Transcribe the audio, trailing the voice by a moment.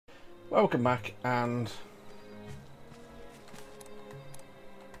Welcome back, and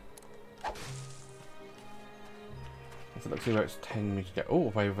let's see where it's 10 meters to go.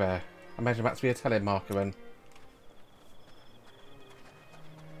 Oh, way over there. I imagine that's the Atelier marker then.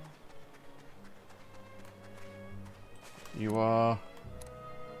 You are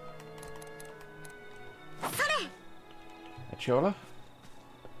a Chola?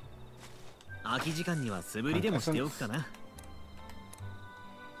 空き時間には素振りでもしておくかな。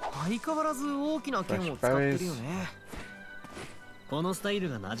相変わらず大きな剣を使ってるよね。このスタイル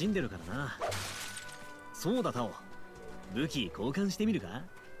が馴染んでるからな。そうだタオ、武器交換してみるか。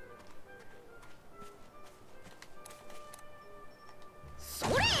そ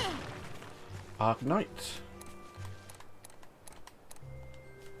れ Arc Knight.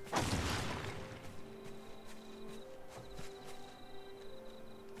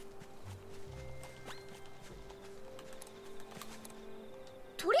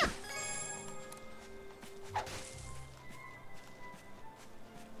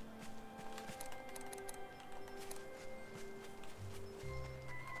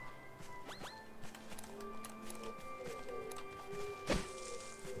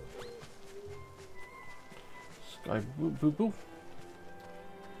 Sky boo boo.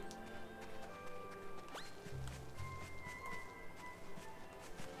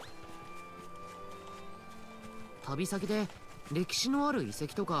 旅先で歴史のある遺跡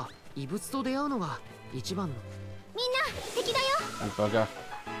とか遺物と出会うのが一番の。みんな敵だよ。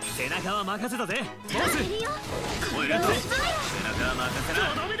背中は任せたぜ。ボス。おいルト、背中は任せな。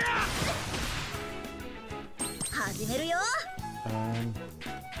とどめだ。始めるよ。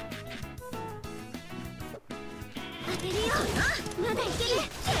当てるよ。まだいける。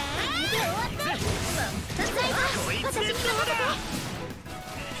終わって。私に任せて。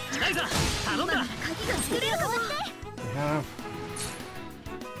ライザ頼んだ。鍵が作れるかも。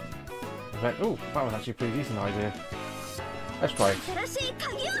Oh, that was actually a pretty decent idea. Let's try it.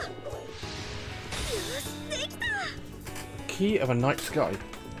 Key of a night sky.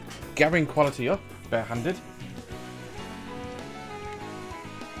 Gathering quality up, barehanded.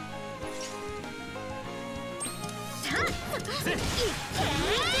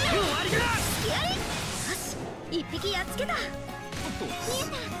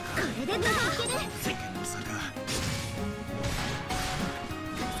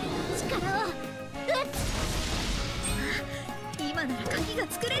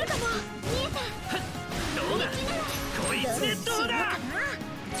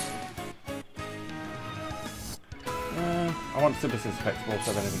 I want synthesis effects more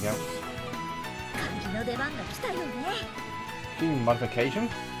so than anything else. Human modification.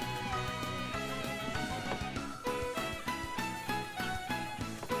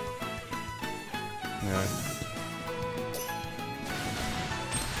 No.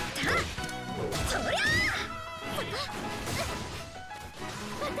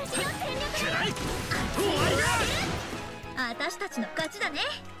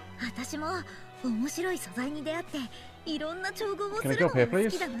 Can I go up here,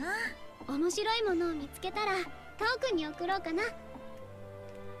 please? 面白いものを見つけたらタオ君に送ろうかな。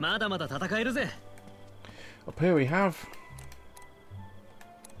まだまだ戦えるぜ。Up here we have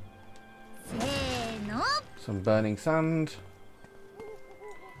せーの。 some burning sand.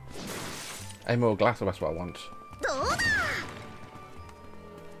 Emerald glass, that's what I want. どうだ。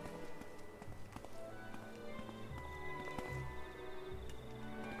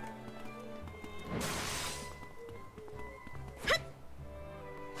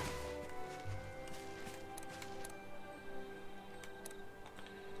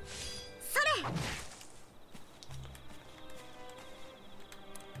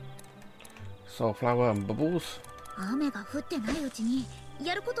Soulflower and bubbles. 雨が降ってないうちに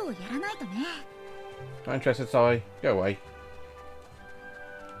やることをやらないとね。Not interested, sorry. Go away.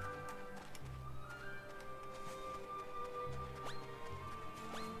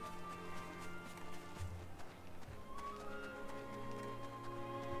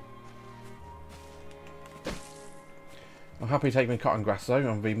 I'm happy to take me cotton grass though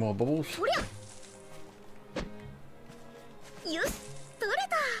and be more bubbles. よし、取れ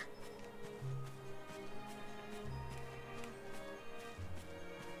た。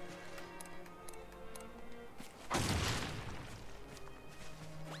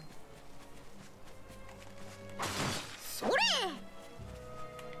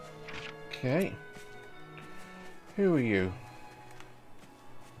Okay. Who are you?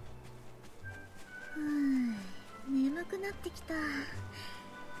 眠くなってきた。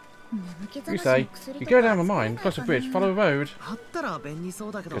 You say, you go down the mine, cross the bridge, follow the road. あったら便利そ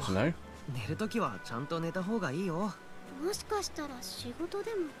うだけど。Good to know. 寝るときはちゃんと寝た方がいいよ。もしかしたら仕事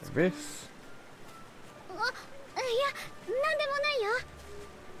でも。 This. あ、いや、なんでもないよ。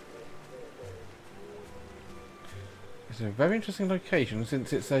 It's a very interesting location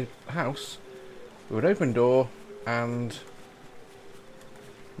since it's a house with an open door and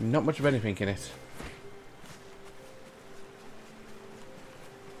not much of anything in it.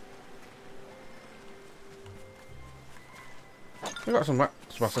 We've got some wax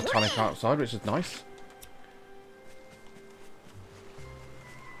tonic outside, which is nice.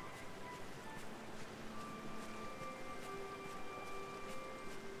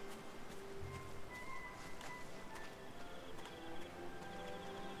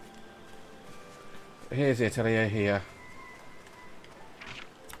 Here's the atelier here.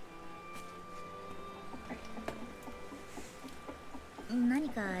 I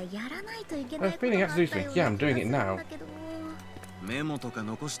have a feeling I have to do something. Yeah, I'm doing it now. メモとか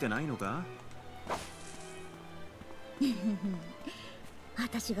残してないのか？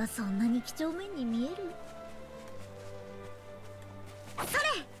私がそんなに几帳面に見える？それ！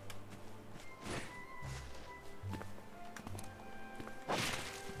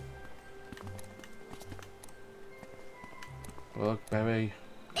 Look, berry,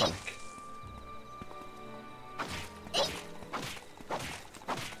 tonic.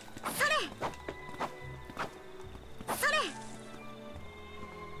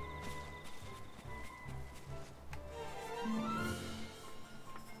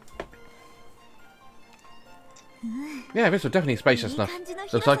 Yeah, this was definitely spacious enough.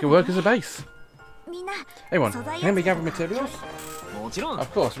 Looks like it works as a base. Anyone, can we gather materials?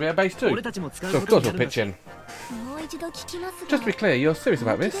 Of course, we have base too. So of course we'll pitch in. Just to be clear, you're serious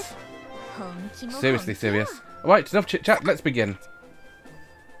about this? Seriously serious. Alright, enough chit chat, let's begin.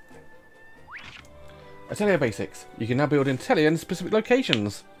 Atelier basics. You can now build an atelier in specific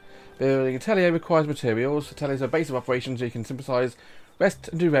locations. Building atelier requires materials. Ateliers are a base of operations so you can synthesize, rest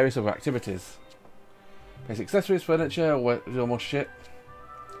and do various other activities. Basic accessories, furniture, or more shit.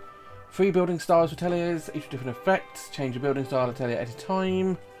 3 building styles for ateliers, each with different effects. Change your building style atelier at a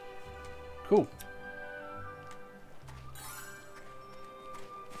time. Cool.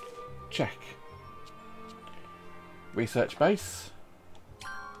 Check. Research base.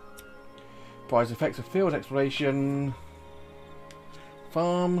 Provides effects of field exploration.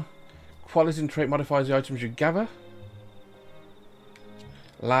 Farm. Quality and trait modifies the items you gather.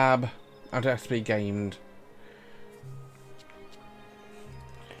 Lab. And it has to be gamed.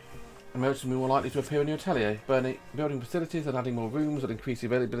 Emergencies are more likely to appear in your atelier. Building facilities and adding more rooms will increase the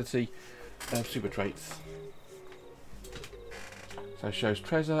availability of super traits. So shows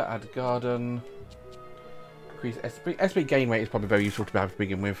treasure, add garden, increase SP. SP gain rate is probably very useful to have to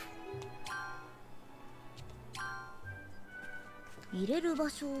begin with. You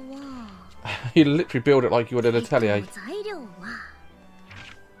literally build it like you would an atelier.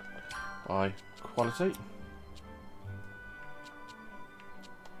 By quality.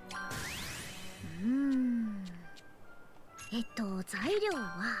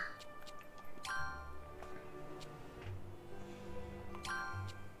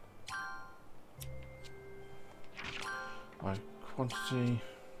 By quantity.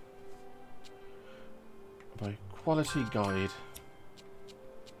 By quality guide.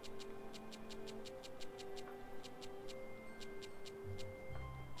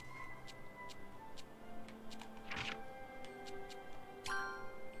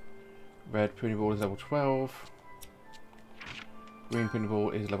 Red pruning ball is level 12. Green pruning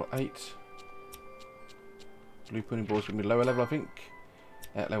ball is level 8. Blue pruning ball is going to be lower level, I think.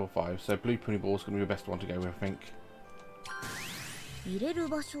 At level 5. So blue pruning ball is going to be the best one to go with, I think.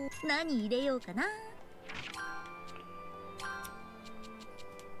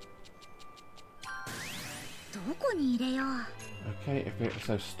 Okay, if it's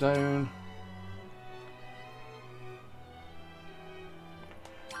so stone.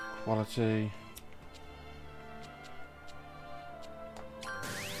 Quality.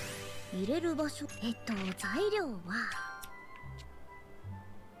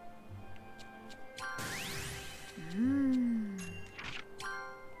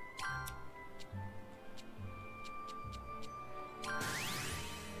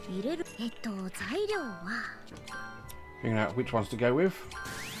 Figuring out which ones to go with.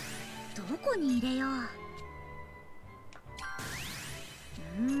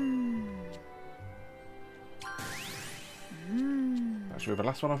 That should be the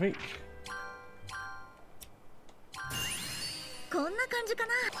last one, I think. Go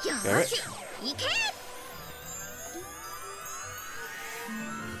it.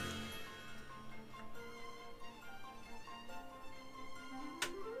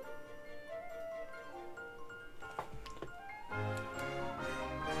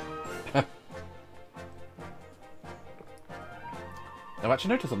 I've actually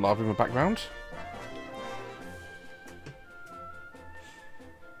noticed a lava in the background.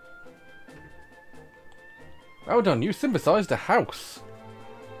 Well done, you synthesized a house.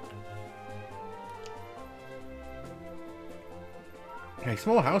 Okay,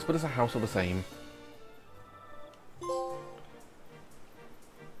 small house, but it's a house all the same.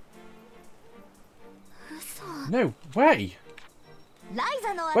 No way!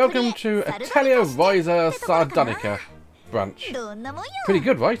 Welcome to Atelier Ryza Sardonica branch. Pretty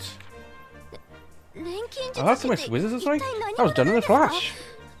good, right? Alchemist wizards, that's right. That was done in a flash.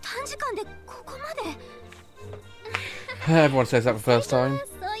 Everyone says that for the first time.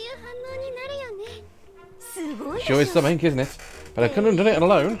 Sure is some ink, isn't it? But I couldn't have done it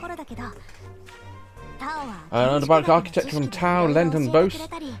alone. I learned about architecture from Tao, Lent and Boast,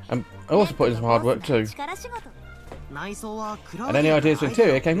 and I also put in some hard work too. And any ideas for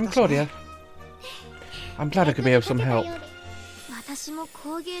interior came from Claudia. I'm glad I could be of some help.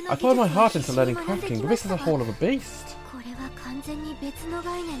 I poured my heart into learning crafting, but this is a whole of a beast.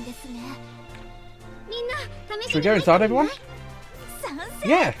 Should we go inside, everyone?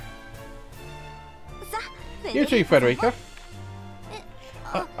 Yeah! You too, Frederica.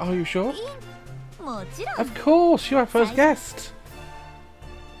 Are you sure? Of course, you're our first guest.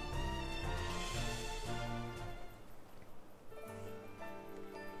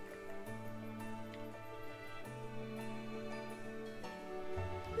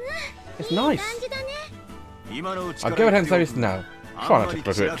 It's nice. I'll go ahead and say this now. Try not to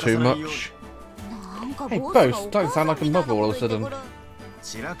clutter it too much. Hey, Boast, don't sound like a mother all of a sudden.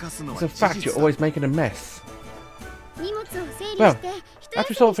 It's a fact you're always making a mess. Well,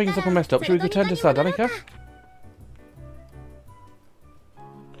 after we sort things up and messed up, should we return to Sardonica?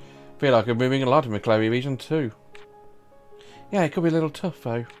 Feel like I'm moving a lot in the Koei region too. Yeah, it could be a little tough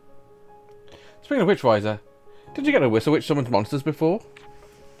though. Speaking of which, Ryza, did you get a whistle which summons monsters before?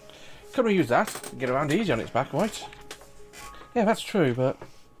 Couldn't we use that? Get around easy on its back, right? Yeah, that's true, but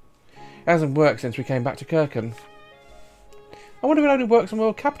it hasn't worked since we came back to Kirken. I wonder if it only works in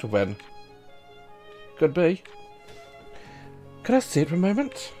World Capital then. Could be. Could I see it for a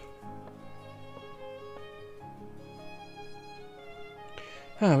moment?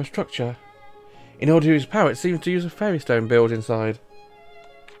 Ah, a structure. In order to use power, it seems to use a fairy stone build inside.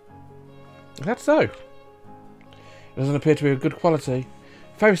 Is that so? It doesn't appear to be of good quality.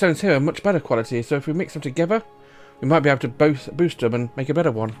 Fairy stones here are much better quality, so if we mix them together, we might be able to boost them and make a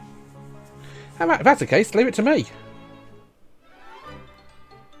better one. If that's the case, leave it to me.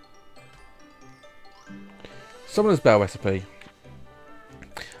 Summoner's Bell recipe.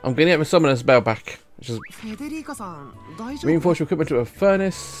 I'm going to get the Summoner's Bell back. Which is reinforce your equipment to a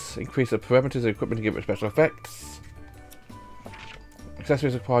furnace, increase the parameters of equipment to give it special effects.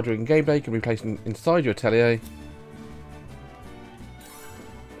 Accessories acquired during gameplay can be placed inside your atelier.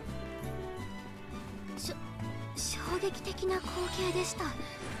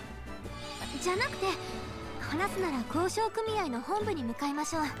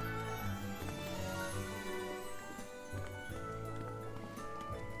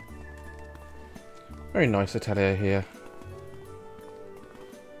 Very nice atelier here.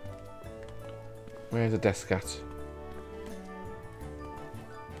 Where's the desk at?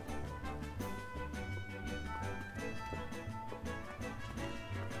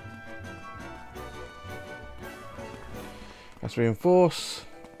 Let's reinforce.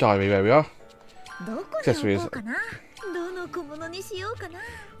 Diary, where we are. Accessories.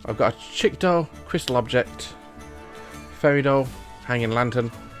 I've got a chick doll, crystal object, fairy doll, hanging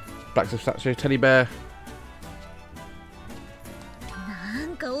lantern, blacksmith statue, teddy bear.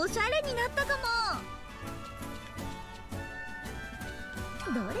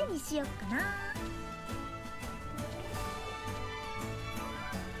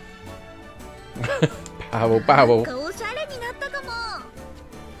 Bowel.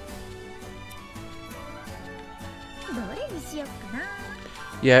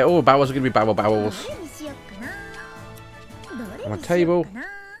 Yeah, all bowels are going to be bowels. On a table.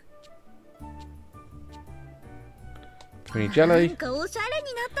 Mini jelly.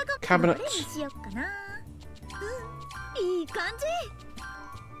 Cabinet.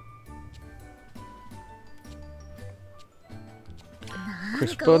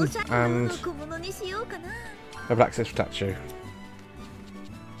 Crisp bun and a blacksmith statue.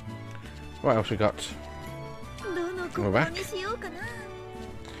 What else we got? We're back.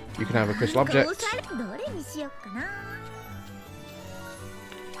 You can have a crystal object.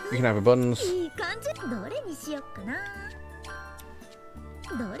 You can have a buns.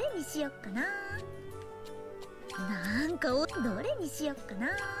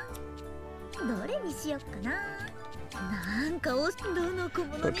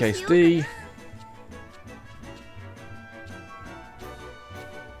 Bookcase D.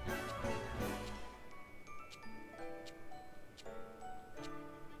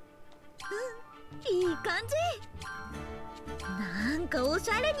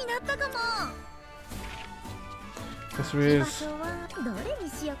 Accessories.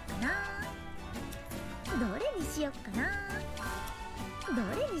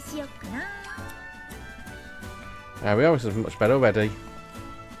 There we are, this is much better already.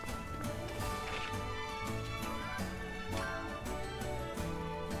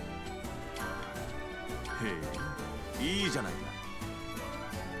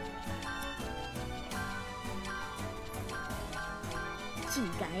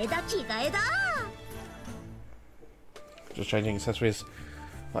 Just changing accessories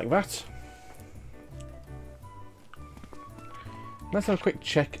like that. Let's have a quick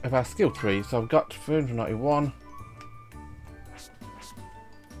check of our skill tree. So I've got 391.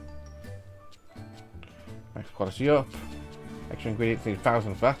 Max quality up. Extra ingredients need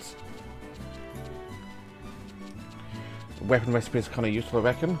 1,000 for that. Weapon recipe is kind of useful, I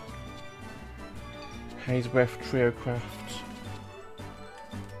reckon. Haze Breath, Trio Craft.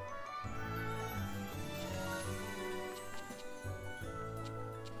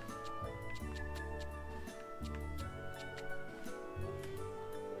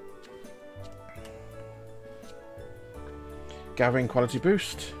 Gathering quality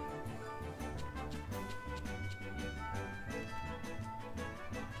boost.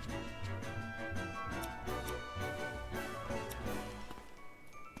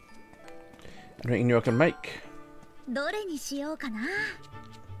 Anything new I can make?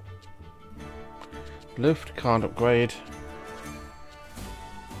 Luft, can't upgrade.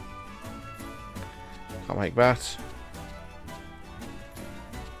 Can't make that.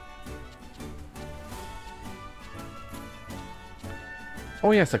 Oh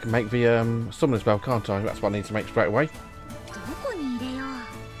yes, I can make the summon spell, can't I? That's what I need to make straight away.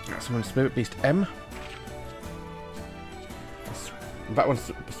 Summon Spirit Beast M. That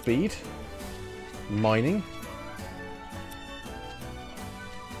one's speed. Mining.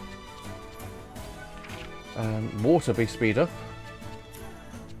 Water Beast speed up.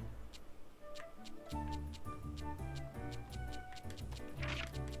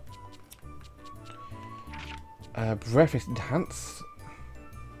 Breath is enhanced.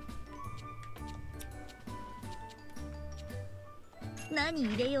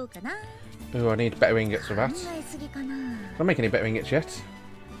 Ooh, I need better ingots for that. Don't make any better ingots yet.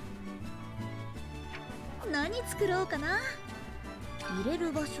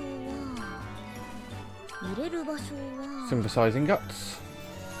 Synthesize ingots.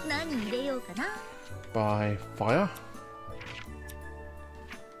 By fire.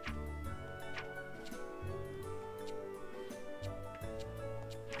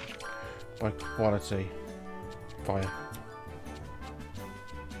 By quality. Fire.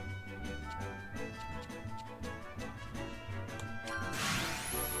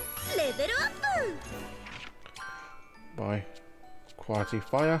 By quality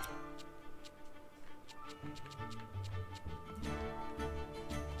fire.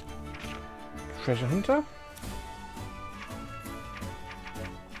 Treasure hunter.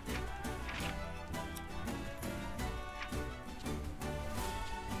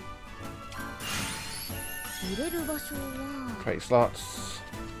 Crate slots.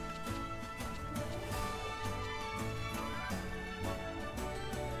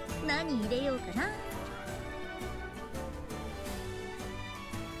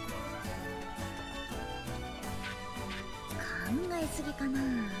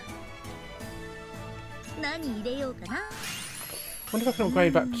 I wonder if I can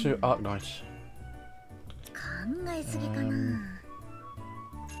upgrade back to Arc Knight.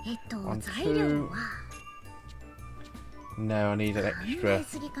 On two. No, I need an extra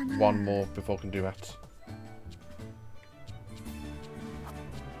one more before I can do that.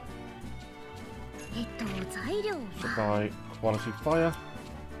 Supply quality fire.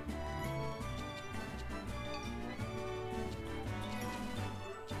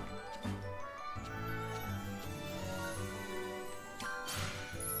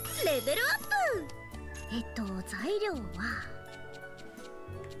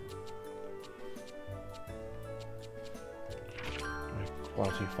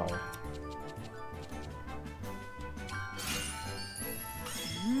 Quality fire.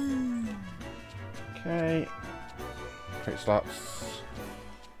 Okay. Crate slots.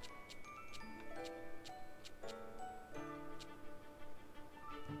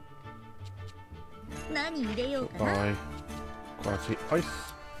 By quality ice.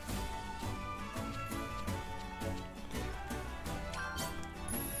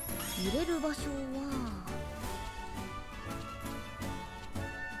 入れる場所は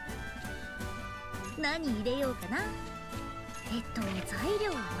何入れようかな。材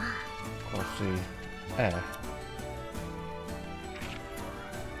料はquality air.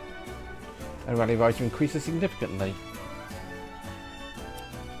 And rally value increases significantly.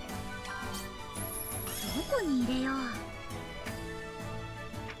 どこに入れよ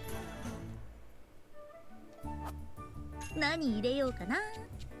う。何入れようかな。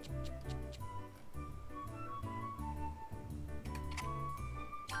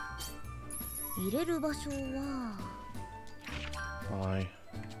入れる場所はby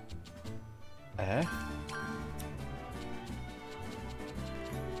air.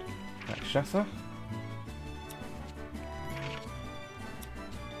 Rakshasa.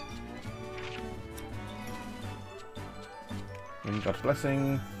 God's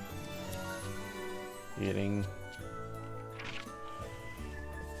blessing. Healing.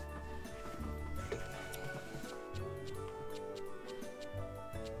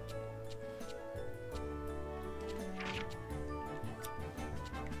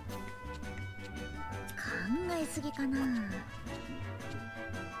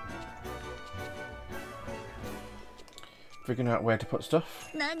 Figuring out where to put stuff.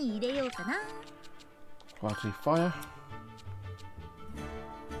 何入れようかな。 Quality fire.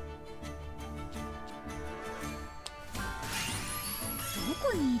 ど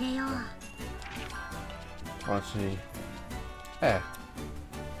こに入れよう。 Quality air.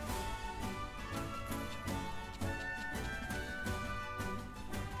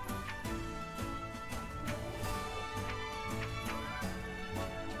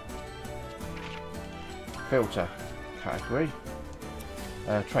 Filter category.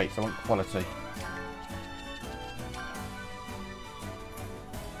 Traits, I want quality.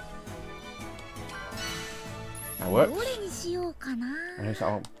 That works. どれにしようかな。 And here's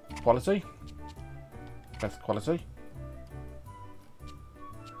our quality. Best quality.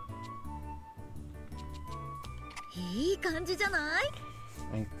 いい感じじゃない。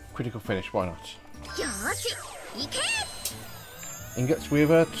 And critical finish, why not? よーし、いけ。 Ingots with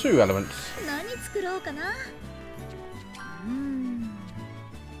 2 elements. 何作ろうかな。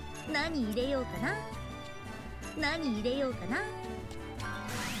何入れようかな。何入れようかな。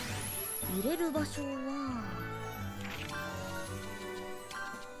入れる場所は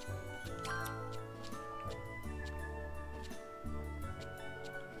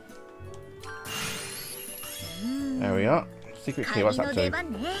There we are. Secret key, what's 鍵 that の出 do?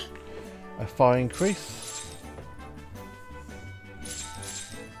 番ね。 A fire increase.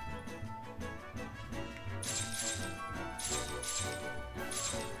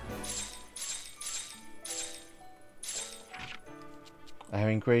 Air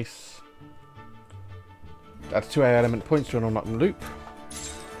increase. Adds 2 air element points to an unlocked loop.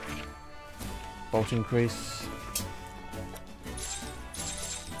 Bolt increase.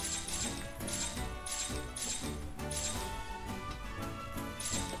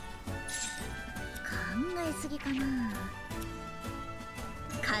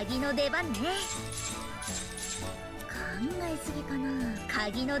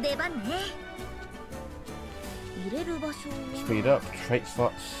 Speed up, trait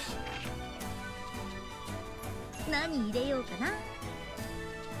slots. 何入れようかな。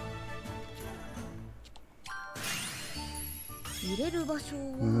入れる場所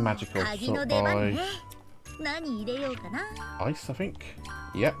は Magical 鍵の sort 出番 by ね。何入れようかな。 ice, I think.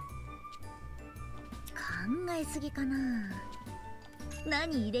 Yep. 考えすぎかな。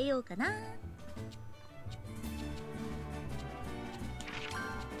何入れようかな。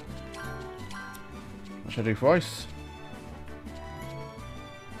 What should I do for ice?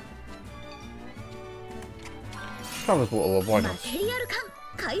 Traveler's water, well, why マ not? テリアル缶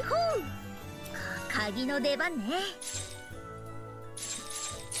解放。鍵の出番ね。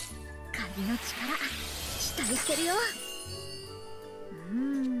鍵の力期待してるよ。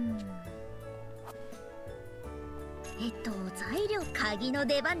材料鍵の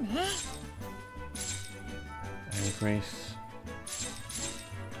出番ね。 Increase.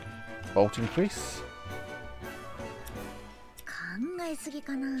 Bolt increase. 考えすぎ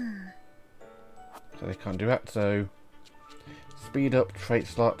かな。 So they can't do that, so speed up, trait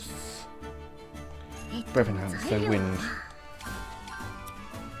slots, breath enhance, so wind.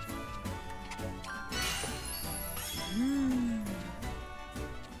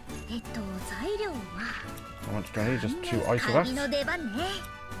 材料は How much do I need? Just 2 ice of 鍵の that. 出番ね。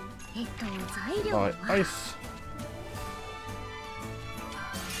材料 Right, は ice.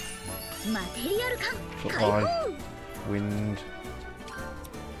 マテリアル缶 Sort 解放。 by wind.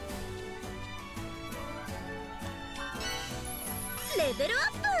 レベルアッ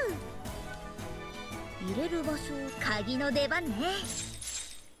プ。入れる場所、鍵の出番ね。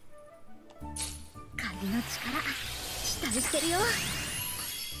鍵の力期待してるよ。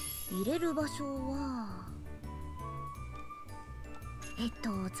入れる場所は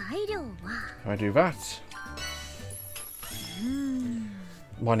材料は How do I do that?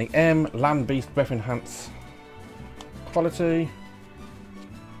 Mining M, land beast, breath enhance, quality,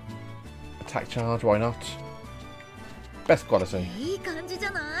 attack charge, why not? Best quality. いい感じじ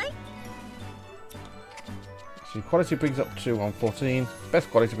ゃない？ So quality brings up to 114, best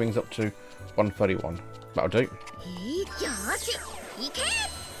quality brings up to 131. That'll do. よし、行け！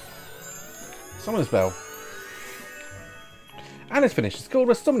 Summoner's Bell. And it's finished. It's called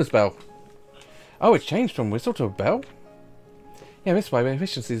a Summoner's Bell. Oh, it's changed from whistle to a bell? Yeah, this way, my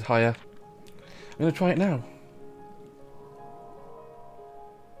efficiency is higher. I'm going to try it now.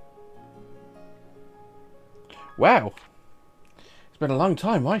 Wow. It's been a long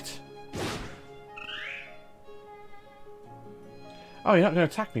time, right? Oh, you're not going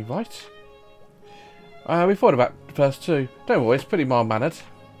to attack me, right? We thought about the first two. Don't worry, it's pretty mild-mannered.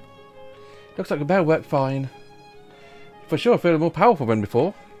 Looks like the bell worked fine. For sure, I feel more powerful than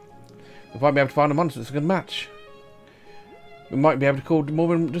before. We might be able to find a monster that's a good match. We might be able to call more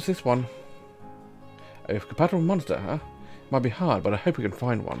than just this one. A compatible monster, huh? Might be hard, but I hope we can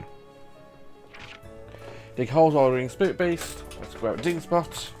find one. Dig holes while ordering Spirit Beast. Let's go out a digging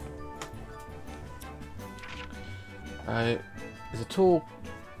spot. There's a tool.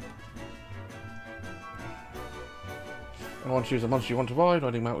 I want to choose a monster you want to ride.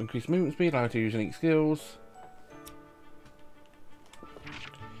 Riding mount will increase movement speed. Allow you to use unique skills.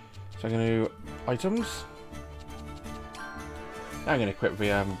 So I'm going to do items. Now I'm going to equip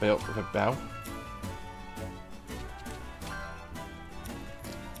the build with a bell.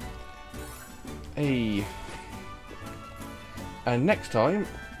 Hey. And next time,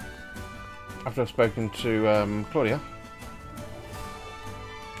 after I've spoken to Claudia,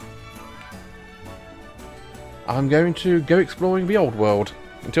 I'm going to go exploring the old world.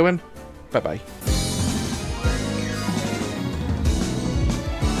 Until then, bye-bye.「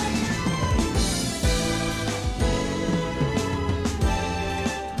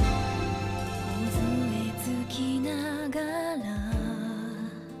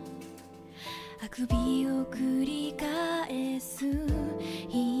首を繰り返す」